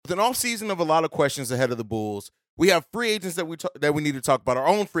an offseason of a lot of questions ahead of the Bulls. We have free agents that we need to talk about, our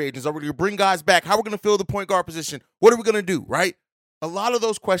own free agents. Are we going to bring guys back? How are we going to fill the point guard position? What are we going to do, right? A lot of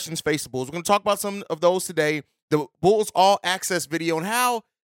those questions face the Bulls. We're going to talk about some of those today. The Bulls All Access video and how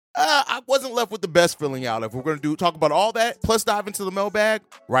I wasn't left with the best feeling out of. We're going to talk about all that, plus dive into the mailbag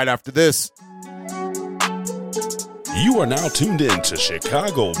right after this. You are now tuned in to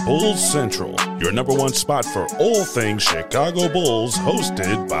Chicago Bulls Central, your number one spot for all things Chicago Bulls,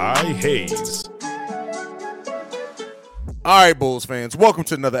 hosted by Hayes. All right, Bulls fans, welcome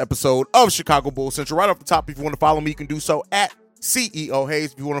to another episode of Chicago Bulls Central. Right off the top, if you want to follow me, you can do so at CEO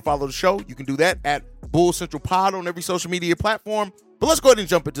Hayes. If you want to follow the show, you can do that at Bulls Central Pod on every social media platform. But let's go ahead and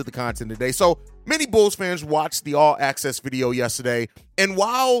jump into the content today. So many Bulls fans watched the All Access video yesterday, and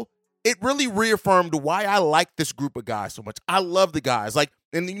while it really reaffirmed why I like this group of guys so much. I love the guys.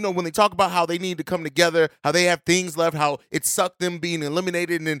 And when they talk about how they need to come together, how they have things left, how it sucked them being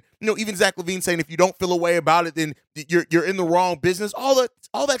eliminated, and even Zach LaVine saying if you don't feel a way about it, then you're in the wrong business. All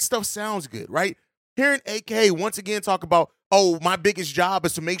that stuff sounds good, right? Hearing AK once again talk about, my biggest job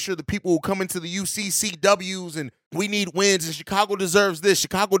is to make sure the people who come into the UC W's and we need wins, and Chicago deserves this,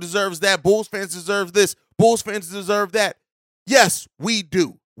 Chicago deserves that, Bulls fans deserve this, Bulls fans deserve that. Yes, we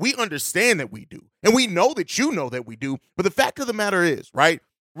do. We understand that we do. And we know that you know that we do. But the fact of the matter is, right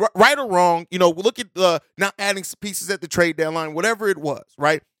or wrong, look at the not adding pieces at the trade deadline, whatever it was,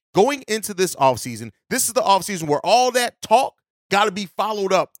 right? Going into this offseason, this is the offseason where all that talk got to be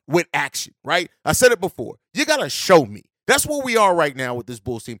followed up with action, right? I said it before. You got to show me. That's where we are right now with this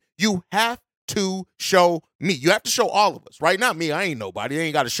Bulls team. You have to show me. You have to show all of us, right? Not me. I ain't nobody. They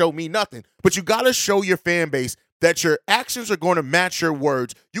ain't got to show me nothing. But you got to show your fan base that your actions are going to match your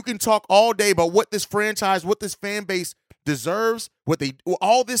words. You can talk all day about what this franchise, what this fan base deserves,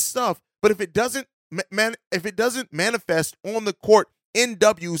 all this stuff. But if it doesn't manifest on the court in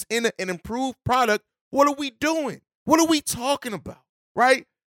W's, in an improved product, what are we doing? What are we talking about, right?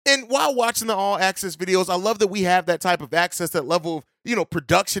 And while watching the All Access videos, I love that we have that type of access, that level of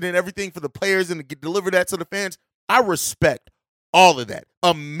production and everything for the players, and to deliver that to the fans. I respect all of that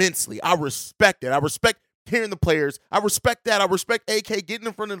immensely. I respect it. I respect hearing the players. I respect that. I respect AK getting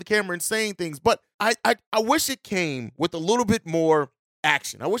in front of the camera and saying things. But I wish it came with a little bit more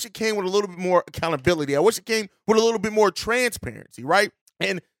action. I wish it came with a little bit more accountability. I wish it came with a little bit more transparency, right?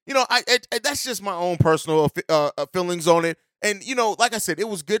 And, that's just my own personal feelings on it. And, like I said, it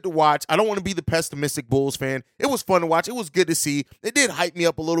was good to watch. I don't want to be the pessimistic Bulls fan. It was fun to watch. It was good to see. It did hype me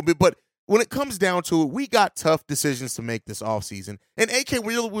up a little bit. But when it comes down to it, we got tough decisions to make this offseason. And AK,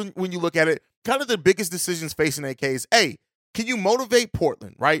 when you look at it, kind of the biggest decisions facing AK is, can you motivate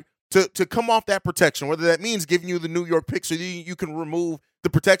Portland, right, to come off that protection, whether that means giving you the New York pick so you can remove the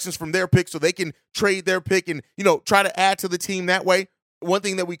protections from their pick so they can trade their pick and, try to add to the team that way. One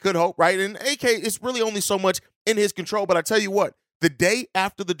thing that we could hope, right? And AK, it's really only so much in his control. But I tell you what, the day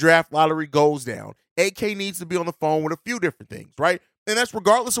after the draft lottery goes down, AK needs to be on the phone with a few different things, right? And that's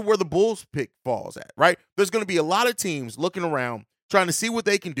regardless of where the Bulls pick falls at, right? There's going to be a lot of teams looking around trying to see what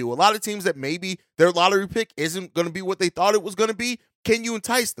they can do. A lot of teams that maybe their lottery pick isn't going to be what they thought it was going to be. Can you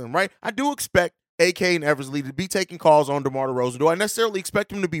entice them, right? I do expect AK and Eversley to be taking calls on DeMar DeRozan. Do I necessarily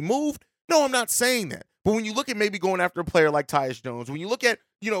expect him to be moved? No, I'm not saying that. But when you look at maybe going after a player like Tyus Jones, when you look at,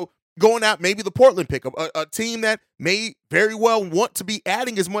 going out maybe the Portland pick, a team that may very well want to be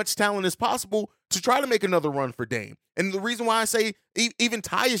adding as much talent as possible to try to make another run for Dame. And the reason why I say even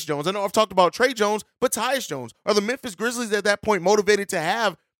Tyus Jones, I know I've talked about Trey Jones, but Tyus Jones, are the Memphis Grizzlies at that point motivated to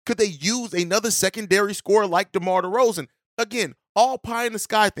have, could they use another secondary scorer like DeMar DeRozan? Again, all pie in the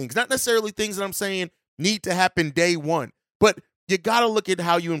sky things, not necessarily things that I'm saying need to happen day one, but you got to look at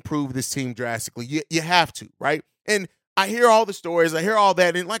how you improve this team drastically. You have to, right? And I hear all the stories. I hear all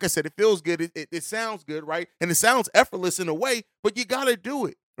that. And like I said, it feels good. It sounds good, right? And it sounds effortless in a way, but you got to do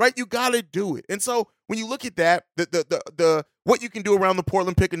it, right? You got to do it. And so when you look at that, the what you can do around the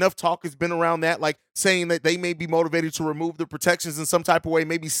Portland pick, enough talk has been around that, like saying that they may be motivated to remove the protections in some type of way,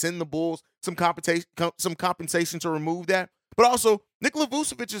 maybe send the Bulls some compensation to remove that. But also, Nikola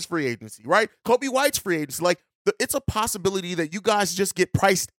Vucevic's free agency, right? Kobe White's free agency. Like, it's a possibility that you guys just get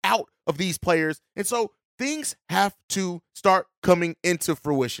priced out of these players. And so things have to start coming into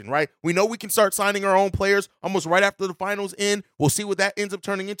fruition, right? We know we can start signing our own players almost right after the finals end. We'll see what that ends up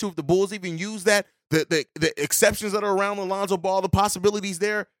turning into if the Bulls even use that. The exceptions that are around Lonzo Ball, the possibilities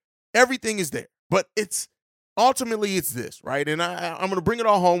there, everything is there. But ultimately it's this, right? And I'm going to bring it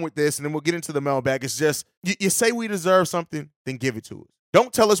all home with this, and then we'll get into the mailbag. It's just, you say we deserve something, then give it to us.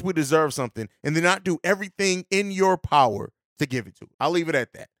 Don't tell us we deserve something and then not do everything in your power to give it to us. I'll leave it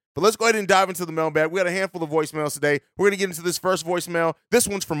at that. But let's go ahead and dive into the mailbag. We got a handful of voicemails today. We're going to get into this first voicemail. This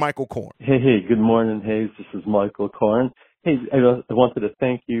one's from Michael Korn. Hey, good morning, Hayes. This is Michael Korn. Hey, I wanted to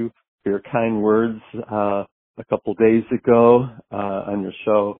thank you for your kind words a couple days ago on your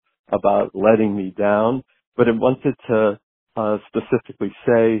show about letting me down. But I wanted to specifically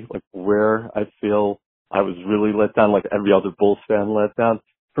say like where I feel I was really let down, like every other Bulls fan let down.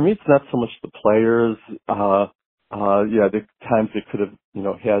 For me, it's not so much the players. The times they could have,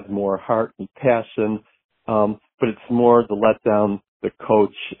 had more heart and passion. But it's more the letdown. The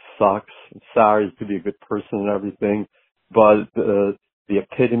coach sucks. I'm sorry, he could be a good person and everything. But the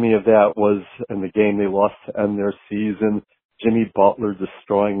epitome of that was in the game they lost to end their season. Jimmy Butler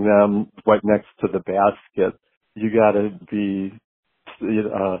destroying them right next to the basket. You gotta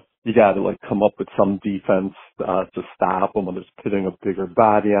like come up with some defense to stop them when there's putting a bigger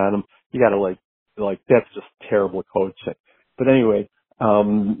body on them. You gotta like that's just terrible coaching. But anyway,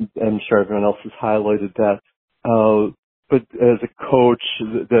 I'm sure everyone else has highlighted that. But as a coach,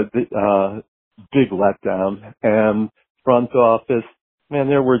 the big letdown. And front office, man,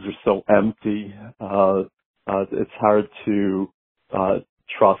 their words are so empty. It's hard to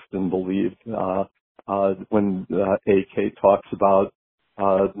trust and believe when AK talks about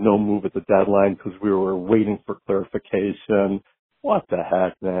no move at the deadline because we were waiting for clarification. What the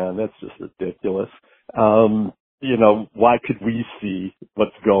heck, man? That's just ridiculous. Why could we see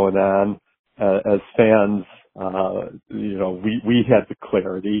what's going on as fans? We had the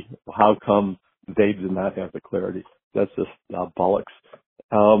clarity. How come they did not have the clarity? That's just bollocks.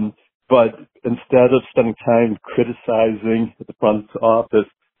 But instead of spending time criticizing the front office,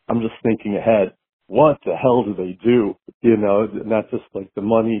 I'm just thinking ahead. What the hell do they do? Not just like the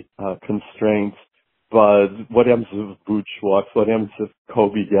money constraints, but what happens if Vooch walks? What happens if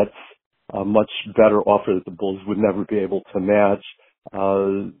Kobe gets a much better offer that the Bulls would never be able to match?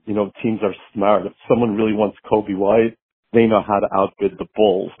 Teams are smart. If someone really wants Kobe White, they know how to outbid the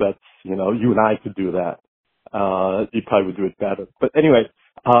Bulls. That's, you and I could do that. You probably would do it better. But anyway,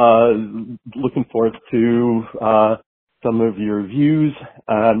 looking forward to some of your views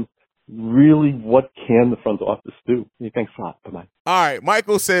on really what can the front office do. Hey, thanks a lot. Bye-bye. All right.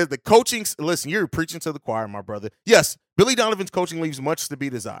 Michael says the coaching. Listen, you're preaching to the choir, my brother. Yes, Billy Donovan's coaching leaves much to be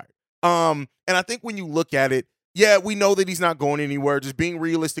desired. And I think when you look at it, yeah, we know that he's not going anywhere. Just being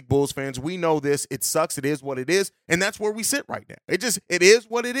realistic Bulls fans, we know this. It sucks. It is what it is. And that's where we sit right now. It is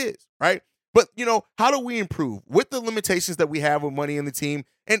what it is, right? But, how do we improve with the limitations that we have with money in the team?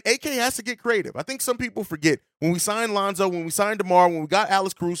 And AK has to get creative. I think some people forget when we signed Lonzo, when we signed DeMar, when we got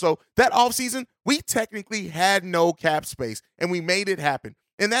Alex Caruso, that offseason, we technically had no cap space, and we made it happen.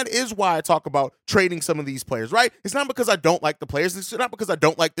 And that is why I talk about trading some of these players, right? It's not because I don't like the players. It's not because I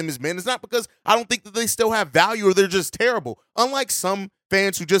don't like them as men. It's not because I don't think that they still have value or they're just terrible. Unlike some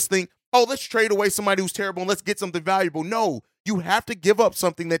fans who just think, oh, let's trade away somebody who's terrible and let's get something valuable. No, you have to give up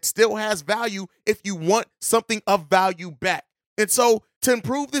something that still has value if you want something of value back. And so to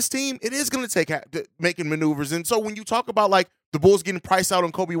improve this team, it is going to take making maneuvers. And so when you talk about like the Bulls getting priced out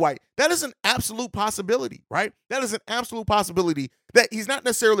on Kobe White, that is an absolute possibility, right? That is an absolute possibility that he's not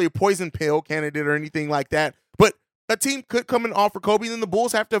necessarily a poison pill candidate or anything like that, but a team could come and offer Kobe, and then the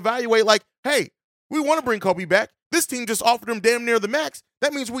Bulls have to evaluate like, hey, we want to bring Kobe back. This team just offered him damn near the max.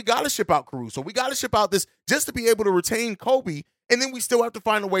 That means we got to ship out Caruso. We got to ship out this just to be able to retain Kobe, and then we still have to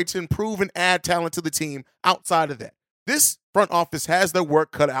find a way to improve and add talent to the team outside of that. This front office has their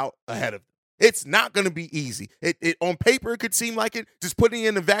work cut out ahead of them. It's not going to be easy. It on paper, it could seem like it. Just putting it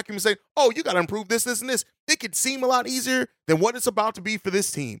in a vacuum and saying, oh, you got to improve this, this, and this. It could seem a lot easier than what it's about to be for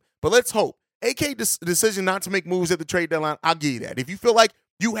this team. But let's hope. AK's decision not to make moves at the trade deadline, I'll give you that. If you feel like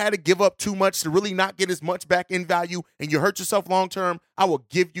you had to give up too much to really not get as much back in value and you hurt yourself long-term, I will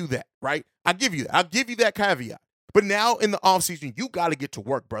give you that, right? I'll give you that. I'll give you that caveat. But now in the offseason, you got to get to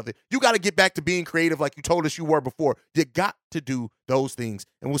work, brother. You got to get back to being creative like you told us you were before. You got to do those things,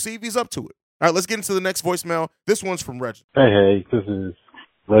 and we'll see if he's up to it. All right, let's get into the next voicemail. This one's from Reginald. Hey, this is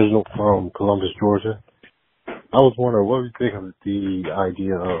Reginald from Columbus, Georgia. I was wondering, what do you think of the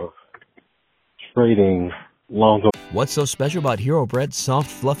idea of trading Lonzo? What's so special about Hero Bread's soft,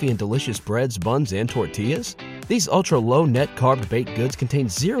 fluffy, and delicious breads, buns, and tortillas? These ultra-low net-carb baked goods contain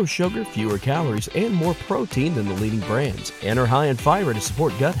zero sugar, fewer calories, and more protein than the leading brands, and are high in fiber to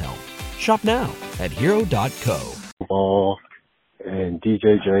support gut health. Shop now at hero.co. Ball and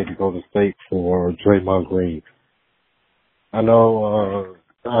DJJ to go to state for Draymond Green. I know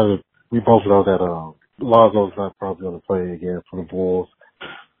we both know that Lonzo's not probably going to play again for the Bulls,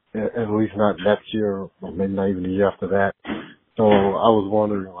 at least not next year, or maybe not even the year after that. So I was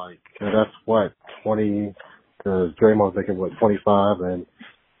wondering, like, that's what, 20, because Draymond's making, 25, and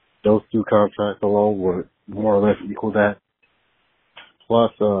those two contracts alone would more or less equal that.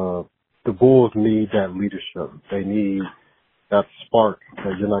 Plus, the Bulls need that leadership. They need that spark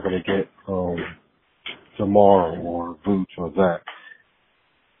that you're not going to get DeMar or Vooch or Zach.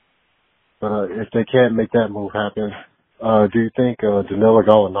 But if they can't make that move happen, do you think Danilo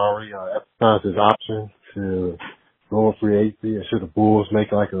Gallinari exercised his option to go on free agency, and should the Bulls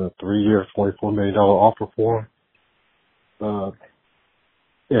make like a 3-year, $24 million offer for him?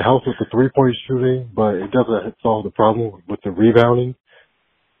 It helps with the three-point shooting, but it doesn't solve the problem with the rebounding.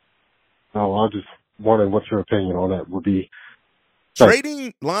 So I'm just wondering what your opinion on that would be.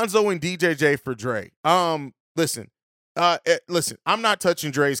 Trading Lonzo and DJJ for Dre. Listen, I'm not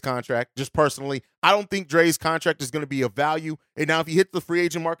touching Dre's contract, just personally. I don't think Dre's contract is going to be of value. And now if he hits the free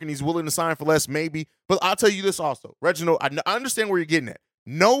agent market and he's willing to sign for less, maybe. But I'll tell you this also. Reginald, I understand where you're getting at.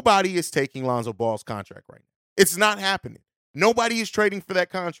 Nobody is taking Lonzo Ball's contract right now. It's not happening. Nobody is trading for that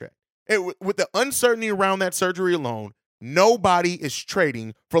contract. With the uncertainty around that surgery alone, nobody is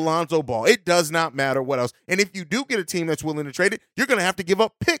trading for Lonzo Ball. It does not matter what else. And if you do get a team that's willing to trade it, you're going to have to give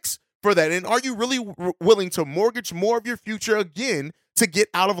up picks for that. And are you really willing to mortgage more of your future again to get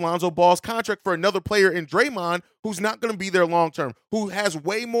out of Lonzo Ball's contract for another player in Draymond who's not going to be there long term, who has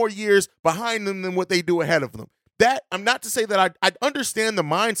way more years behind them than what they do ahead of them? That, I'm not to say that I understand the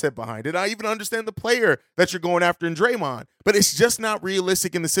mindset behind it. I even understand the player that you're going after in Draymond, but it's just not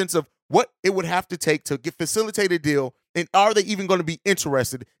realistic in the sense of what it would have to take to facilitate a deal, and are they even going to be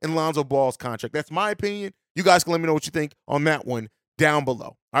interested in Lonzo Ball's contract? That's my opinion. You guys can let me know what you think on that one down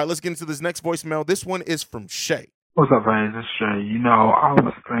below. All right, let's get into this next voicemail. This one is from Shay. What's up, guys? It's Shay. I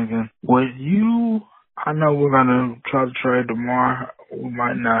was thinking, I know we're going to try to trade DeMar. We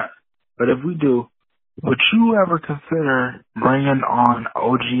might not. But if we do, would you ever consider bringing on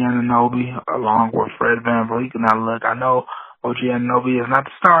OG Anunoby along with Fred VanVleet? Now, look, I know OG Anunoby is not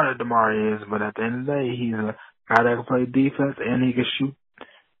the star that DeMar is, but at the end of the day, he's a guy that can play defense and he can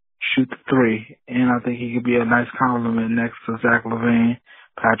shoot the three. And I think he could be a nice compliment next to Zach LaVine,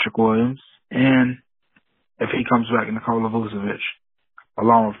 Patrick Williams, and if he comes back, Nikola Vucevic,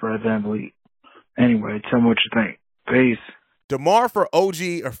 along with Fred VanVleet. Anyway, tell me what you think. Peace. DeMar for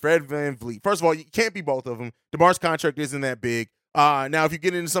OG or Fred VanVleet. First of all, you can't be both of them. DeMar's contract isn't that big. Now, if you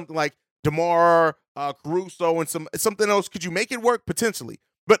get into something like DeMar, Caruso, and something else, could you make it work? Potentially.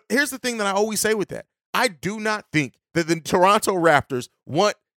 But here's the thing that I always say with that. I do not think that the Toronto Raptors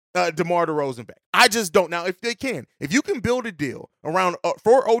want DeMar DeRozan back. I just don't. Now, if they can, if you can build a deal around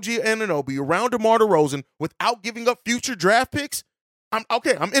for OG Anunoby around DeMar DeRozan without giving up future draft picks, I'm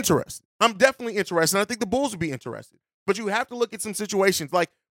interested. I'm definitely interested. And I think the Bulls would be interested. But you have to look at some situations. Like,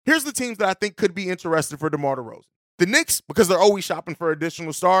 here's the teams that I think could be interested for DeMar DeRozan. The Knicks, because they're always shopping for an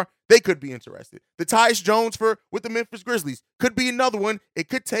additional star, they could be interested. The Tyus Jones with the Memphis Grizzlies could be another one. It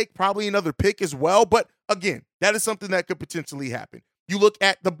could take probably another pick as well. But again, that is something that could potentially happen. You look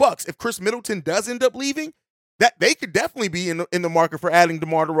at the Bucks. If Chris Middleton does end up leaving, that they could definitely be in the market for adding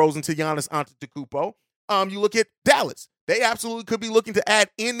DeMar DeRozan to Giannis Antetokounmpo. You look at Dallas. They absolutely could be looking to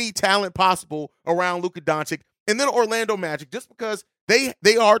add any talent possible around Luka Doncic. And then Orlando Magic, just because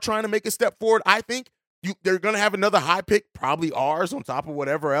they are trying to make a step forward, I think they're going to have another high pick, probably ours on top of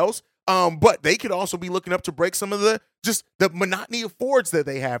whatever else. But they could also be looking up to break some of the monotony of forwards that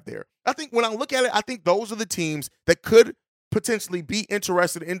they have there. I think when I look at it, I think those are the teams that could potentially be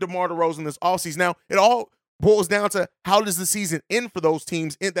interested in DeMar DeRozan this offseason. Now, it all boils down to how does the season end for those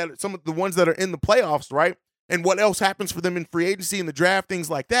teams, some of the ones that are in the playoffs, right? And what else happens for them in free agency and the draft, things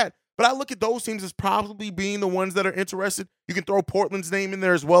like that. But I look at those teams as probably being the ones that are interested. You can throw Portland's name in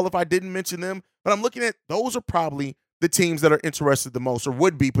there as well if I didn't mention them. But I'm looking at those are probably the teams that are interested the most or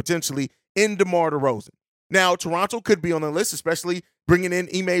would be potentially in DeMar DeRozan. Now, Toronto could be on the list, especially bringing in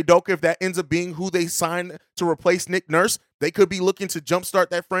Ime Udoka if that ends up being who they sign to replace Nick Nurse. They could be looking to jumpstart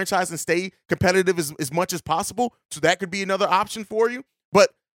that franchise and stay competitive as much as possible. So that could be another option for you.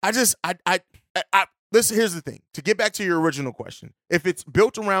 But listen, here's the thing. To get back to your original question, if it's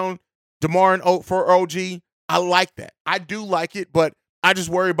built around DeMar for OG, I like that. I do like it, but I just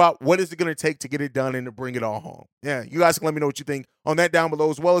worry about what is it going to take to get it done and to bring it all home. Yeah, you guys can let me know what you think on that down below,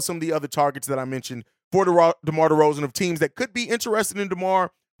 as well as some of the other targets that I mentioned for DeMar DeRozan of teams that could be interested in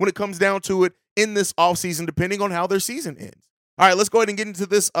DeMar when it comes down to it in this offseason, depending on how their season ends. All right, let's go ahead and get into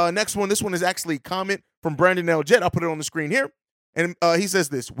this next one. This one is actually a comment from Brandon L. Jett. I'll put it on the screen here. And he says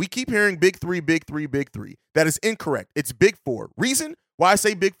this: we keep hearing big three, big three, big three. That is incorrect. It's big four. Reason why I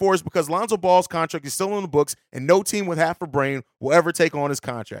say big four is because Lonzo Ball's contract is still on the books and no team with half a brain will ever take on his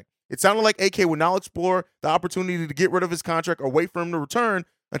contract. It sounded like AK would not explore the opportunity to get rid of his contract or wait for him to return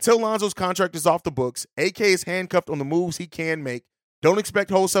until Lonzo's contract is off the books. AK is handcuffed on the moves he can make. Don't expect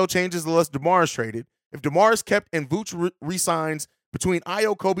wholesale changes unless DeMar is traded. If DeMar is kept and Vooch resigns, between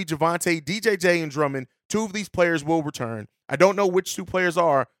Ayo, Kobe, Javante, DJJ, and Drummond, 2 of these players will return. I don't know which 2 players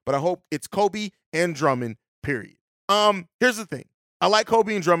are, but I hope it's Kobe and Drummond, period. Here's the thing. I like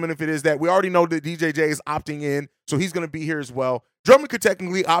Kobe and Drummond if it is that. We already know that DJJ is opting in, so he's going to be here as well. Drummond could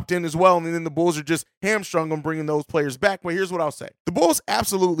technically opt in as well, and then the Bulls are just hamstrung on bringing those players back. But here's what I'll say. The Bulls,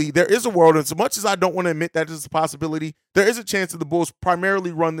 absolutely, there is a world, and so much as I don't want to admit that is a possibility, there is a chance that the Bulls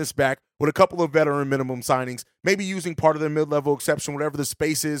primarily run this back with a couple of veteran minimum signings, maybe using part of their mid-level exception, whatever the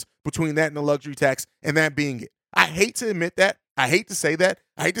space is between that and the luxury tax, and that being it. I hate to admit that. I hate to say that.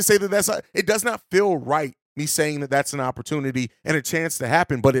 I hate to say that it does not feel right, me saying that that's an opportunity and a chance to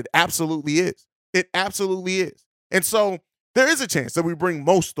happen, but it absolutely is. It absolutely is. And so there is a chance that we bring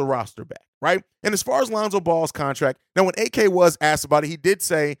most of the roster back, right? And as far as Lonzo Ball's contract, now when AK was asked about it, he did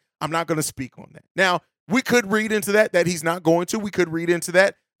say, I'm not going to speak on that. Now, we could read into that he's not going to. We could read into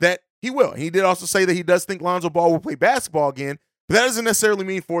that he will. He did also say that he does think Lonzo Ball will play basketball again, but that doesn't necessarily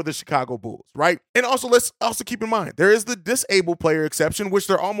mean for the Chicago Bulls, right? And also, let's also keep in mind, there is the disabled player exception, which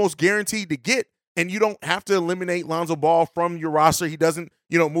they're almost guaranteed to get, and you don't have to eliminate Lonzo Ball from your roster. He doesn't,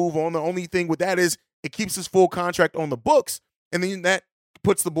 move on. The only thing with that is it keeps his full contract on the books, and then that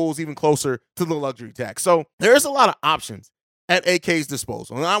puts the Bulls even closer to the luxury tax. So there's a lot of options at AK's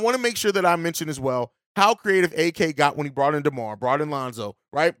disposal. And I want to make sure that I mention as well how creative AK got when he brought in DeMar, brought in Lonzo,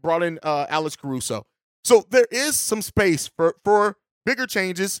 right? Brought in Alex Caruso. So there is some space for bigger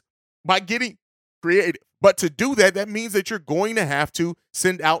changes by getting creative. But to do that, that means that you're going to have to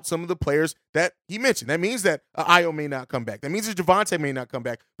send out some of the players that he mentioned. That means that Ayo may not come back. That means that Javante may not come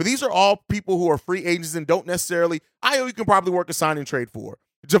back. But these are all people who are free agents and don't necessarily – Ayo you can probably work a sign and trade for.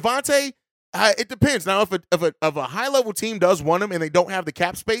 Javante, it depends. Now, if a high-level team does want him and they don't have the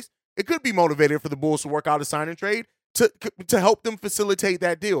cap space, it could be motivated for the Bulls to work out a sign and trade to help them facilitate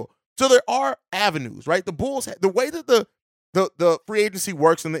that deal. So there are avenues, right? The Bulls – the way that the free agency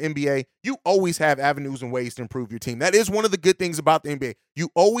works in the NBA, you always have avenues and ways to improve your team. That is one of the good things about the NBA. You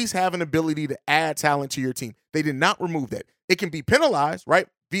always have an ability to add talent to your team. They did not remove that. It can be penalized, right,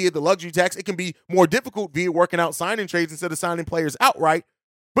 via the luxury tax. It can be more difficult via working out signing trades instead of signing players outright.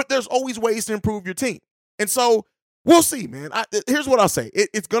 But there's always ways to improve your team. And so we'll see, man. Here's what I'll say.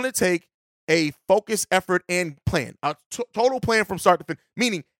 It's going to take a focus, effort, and plan, a total plan from start to finish,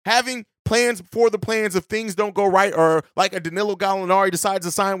 meaning having plans for the plans if things don't go right, or like a Danilo Gallinari decides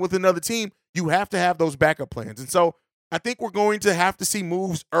to sign with another team, you have to have those backup plans. And so I think we're going to have to see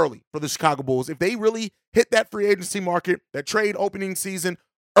moves early for the Chicago Bulls. If they really hit that free agency market, that trade opening season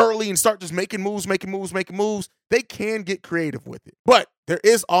early and start just making moves, they can get creative with it. But there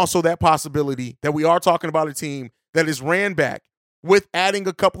is also that possibility that we are talking about a team that is ran back with adding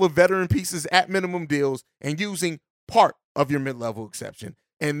a couple of veteran pieces at minimum deals and using part of your mid-level exception.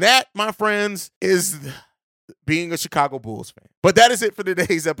 And that, my friends, is being a Chicago Bulls fan. But that is it for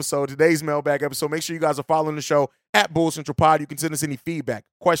today's episode, today's Mailbag episode. Make sure you guys are following the show at Bulls Central Pod. You can send us any feedback,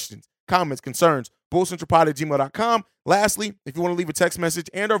 questions, comments, concerns, bullscentralpod@gmail.com. Lastly, if you want to leave a text message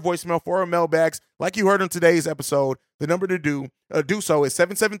and or voicemail for our mailbags, like you heard on today's episode, the number to do so is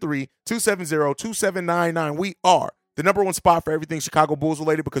 773-270-2799. We are the number one spot for everything Chicago Bulls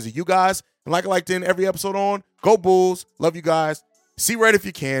related because of you guys. And like I like to end every episode on, go Bulls. Love you guys. See Red if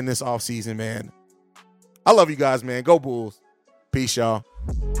you can this offseason, man. I love you guys, man. Go Bulls. Peace, y'all.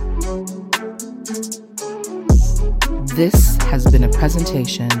 This has been a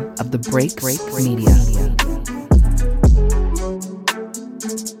presentation of the Break Media.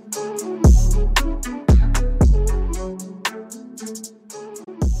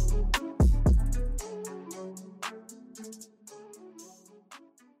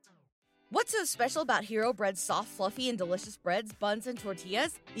 What's so special about Hero Bread's soft, fluffy, and delicious breads, buns, and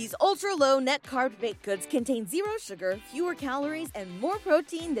tortillas? These ultra-low net-carb baked goods contain zero sugar, fewer calories, and more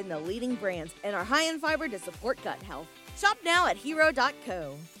protein than the leading brands, and are high in fiber to support gut health. Shop now at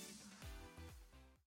Hero.co.